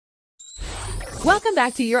Welcome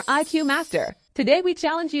back to your IQ Master. Today we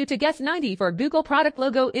challenge you to guess 90 for Google product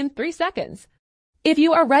logo in 3 seconds. If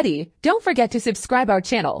you are ready, don't forget to subscribe our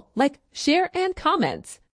channel, like, share, and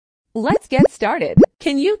comment. Let's get started.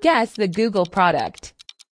 Can you guess the Google product?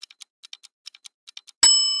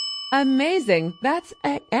 Amazing, that's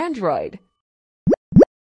Android.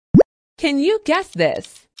 Can you guess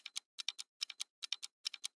this?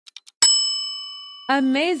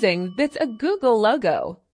 Amazing, that's a Google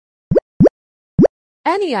logo.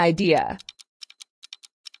 Any idea?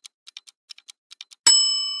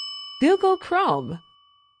 Google Chrome.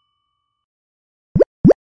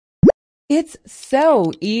 It's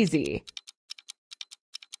so easy.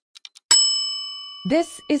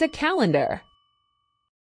 This is a calendar.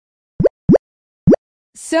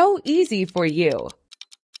 So easy for you.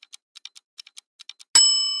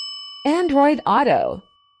 Android Auto.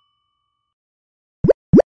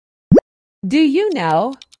 Do you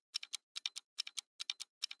know?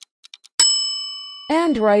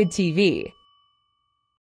 Android TV.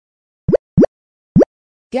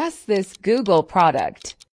 Guess this Google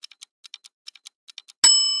product.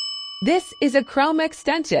 This is a Chrome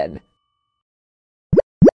extension.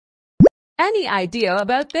 Any idea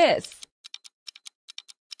about this?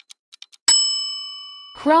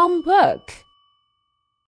 Chromebook.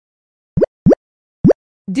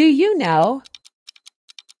 Do you know?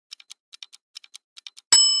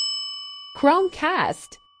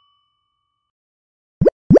 Chromecast.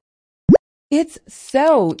 It's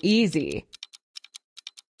so easy.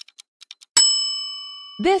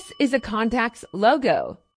 This is a contacts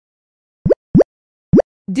logo.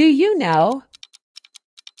 Do you know?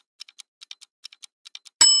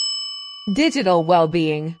 Digital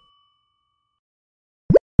well-being.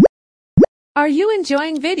 Are you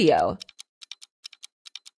enjoying video?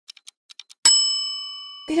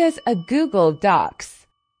 It is a Google Docs.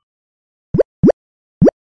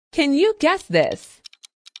 Can you guess this?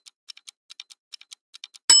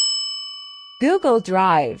 Google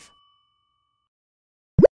Drive.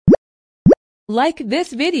 Like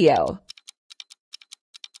this video.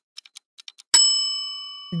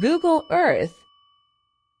 Google Earth.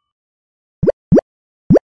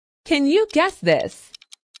 Can you guess this?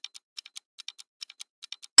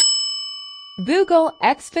 Google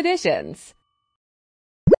Expeditions.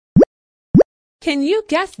 Can you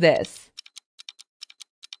guess this?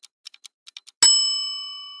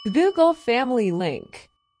 Google Family Link.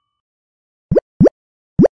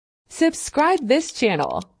 Subscribe this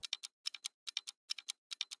channel.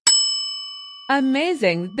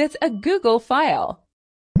 Amazing, that's a Google file.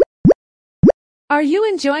 Are you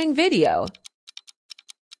enjoying video?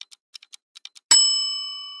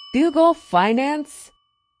 Google Finance.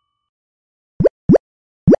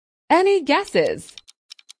 Any guesses?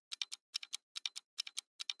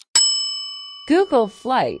 Google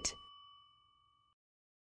Flight.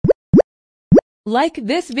 Like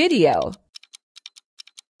this video.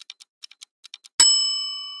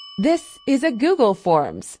 This is a Google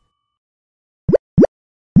Forms.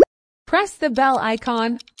 Press the bell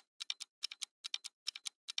icon.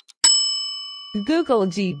 Google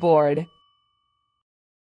Gboard.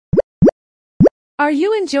 Are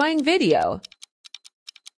you enjoying video?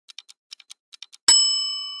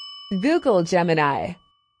 Google Gemini.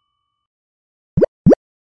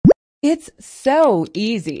 It's so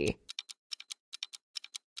easy.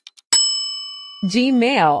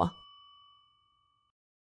 Gmail.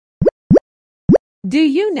 Do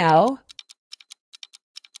you know?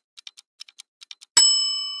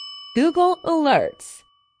 Google Alerts.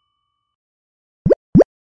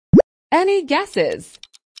 Any guesses?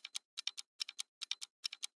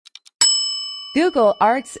 Google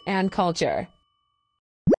Arts and Culture.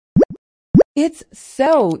 It's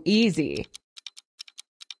so easy.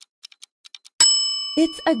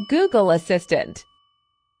 It's a Google Assistant.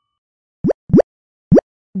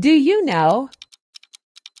 Do you know?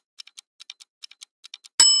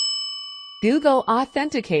 Google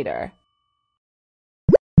Authenticator.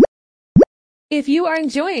 If you are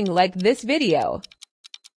enjoying like this video.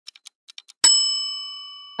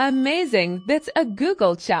 Amazing, that's a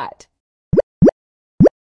Google Chat.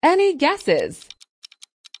 Any guesses?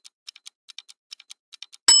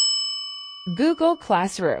 Google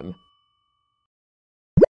Classroom.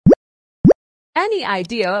 Any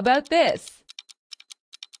idea about this?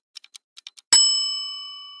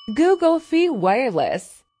 Google Fi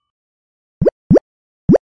Wireless.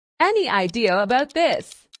 Any idea about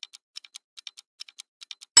this?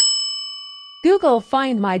 Google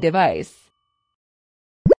Find My Device.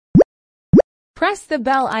 Press the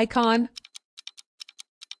bell icon.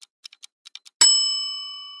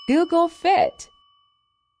 Google Fit.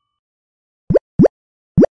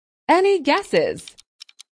 Any guesses?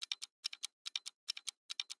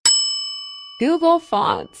 Google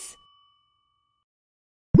Fonts.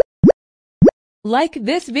 Like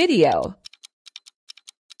this video.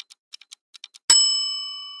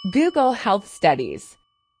 Google Health Studies.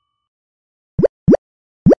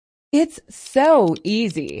 It's so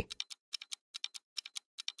easy.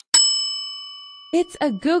 It's a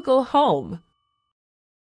Google Home.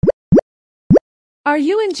 Are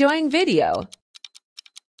you enjoying video?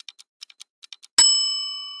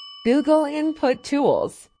 Google Input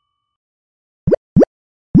Tools.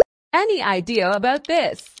 Any idea about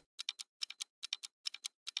this?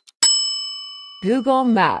 Google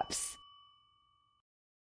Maps.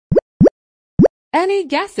 Any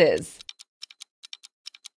guesses?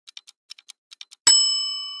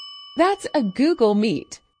 That's a Google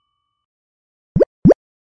Meet.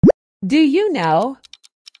 Do you know?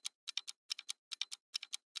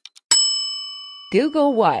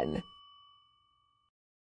 Google One.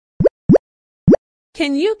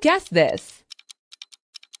 Can you guess this?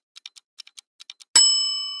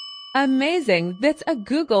 Amazing, that's a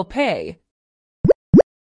Google Pay.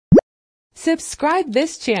 Subscribe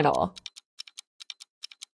this channel.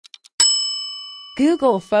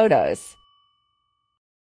 Google Photos.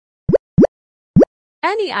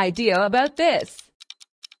 Any idea about this?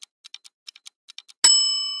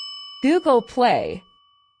 Google Play.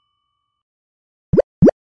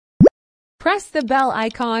 Press the bell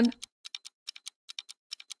icon.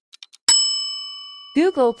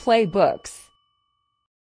 Google Play Books.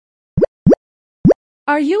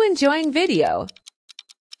 Are you enjoying video?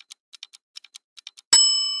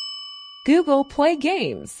 Google Play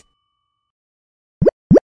Games.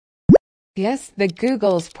 Guess the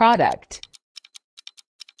Google's product.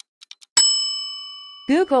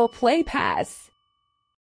 Google Play Pass.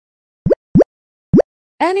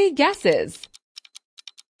 Any guesses?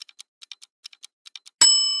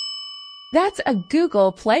 That's a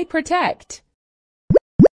Google Play Protect.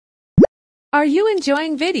 Are you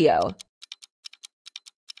enjoying video?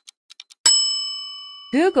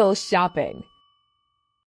 Google Shopping.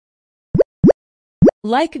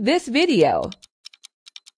 Like this video.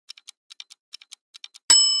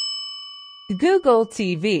 Google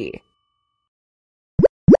TV.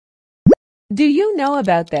 Do you know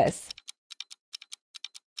about this?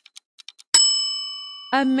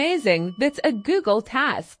 Amazing, that's a Google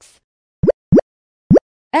Tasks.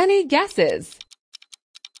 Any guesses?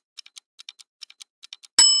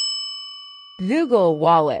 Google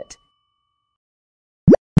Wallet.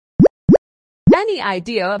 Any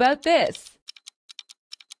idea about this?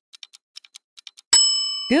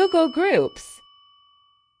 Google Groups.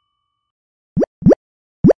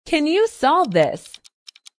 Can you solve this?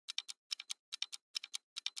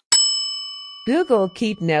 Google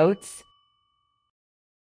Keep Notes.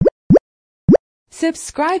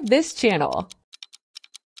 Subscribe this channel.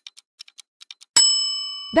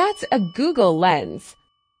 That's a Google Lens.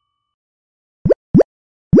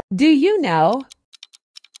 Do you know?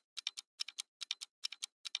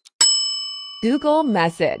 Google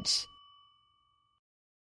Message.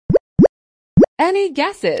 Any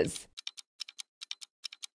guesses?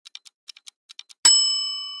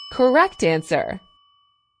 Correct answer.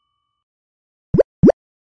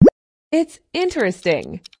 It's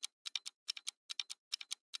interesting.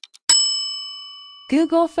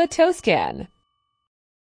 Google Photoscan.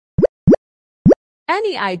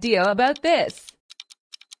 Any idea about this?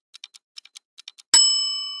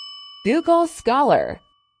 Google Scholar.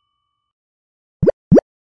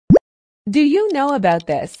 Do you know about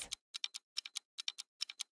this?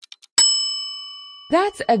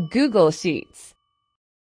 That's a Google Sheets.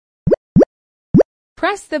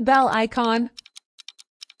 Press the bell icon.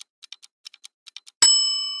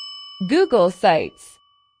 Google Sites.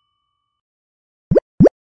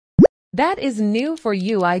 That is new for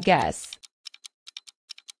you, I guess.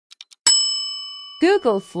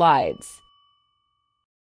 Google Slides.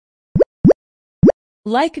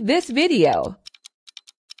 Like this video.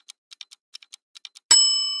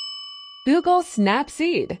 Google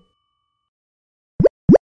Snapseed.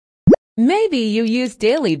 Maybe you use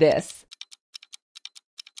daily this.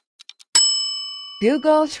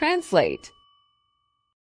 Google Translate.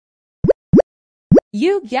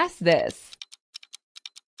 You guess this.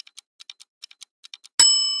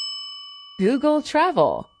 Google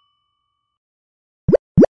Travel.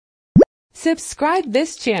 Subscribe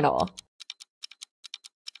this channel.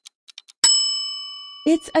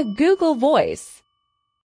 It's a Google Voice.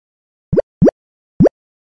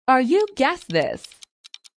 Are you guess this?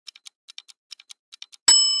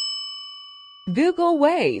 Google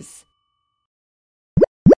Waze.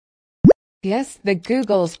 Guess the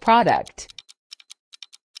Google's product.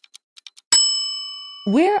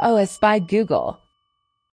 Wear OS by Google.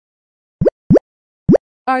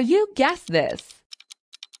 Are you guess this?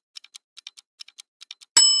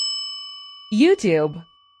 YouTube.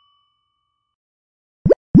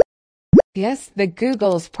 Guess the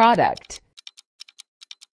Google's product.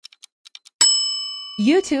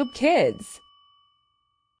 YouTube Kids.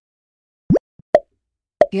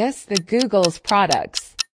 Guess the Google's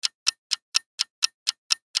products.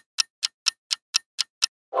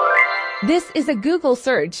 This is a Google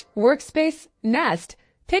search, Workspace, Nest,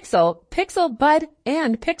 Pixel, Pixel Bud,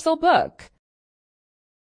 and Pixel Book.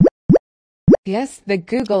 Guess the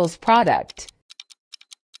Google's product.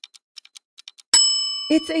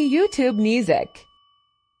 It's a YouTube Music.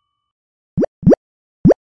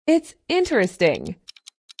 It's interesting.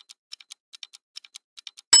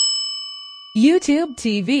 YouTube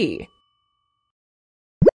TV.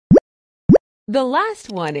 The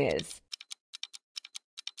last one is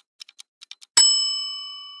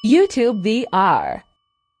YouTube VR.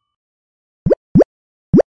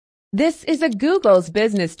 This is a Google's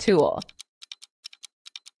business tool.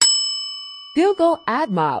 Google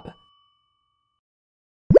AdMob.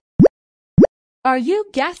 Are you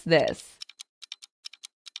guess this?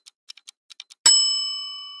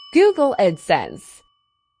 Google AdSense.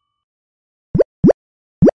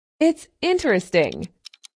 It's interesting.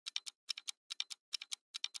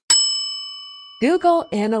 Google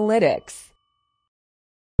Analytics.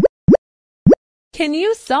 Can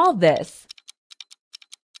you solve this?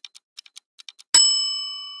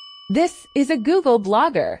 This is a Google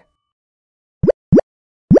Blogger.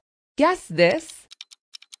 Guess this?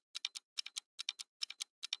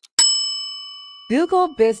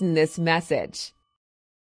 Google Business Message.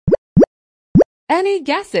 Any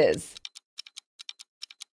guesses?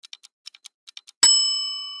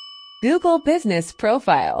 Google Business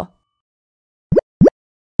Profile.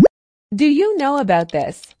 Do you know about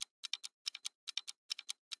this?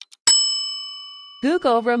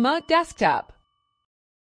 Google Remote Desktop.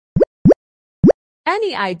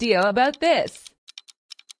 Any idea about this?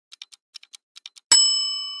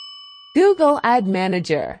 Google Ad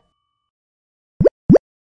Manager.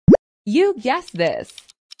 You guessed this.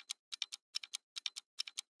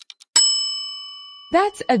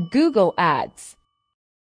 That's a Google Ads.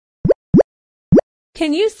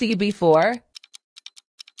 Can you see before?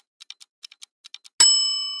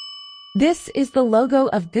 This is the logo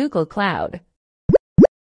of Google Cloud.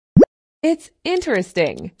 It's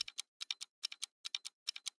interesting.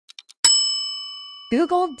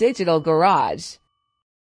 Google Digital Garage.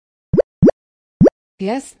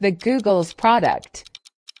 Guess the Google's product.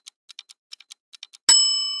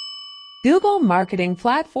 Google Marketing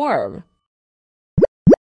Platform.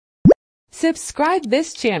 Subscribe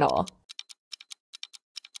this channel.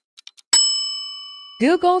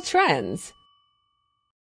 Google Trends.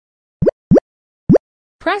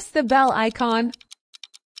 Press the bell icon.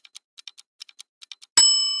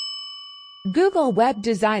 Google Web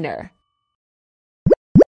Designer.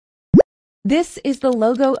 This is the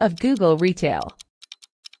logo of Google Retail.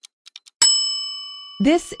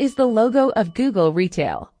 This is the logo of Google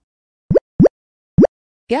Retail.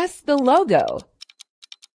 Guess the logo.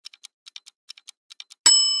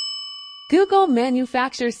 Google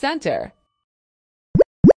Manufacture Center.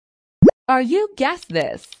 Are you guess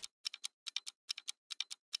this?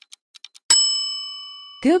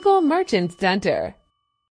 Google Merchant Center.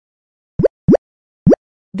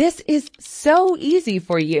 This is so easy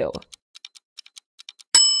for you.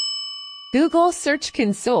 Google Search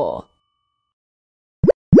Console.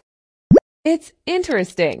 It's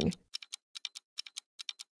interesting.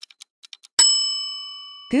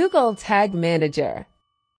 Google Tag Manager.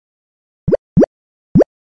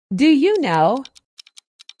 Do you know?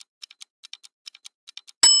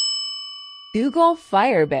 Google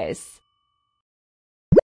Firebase.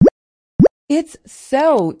 It's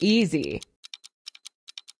so easy.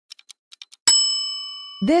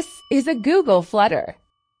 This is a Google Flutter.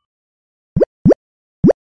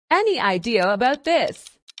 Any idea about this?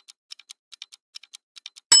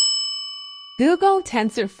 Google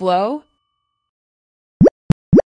TensorFlow.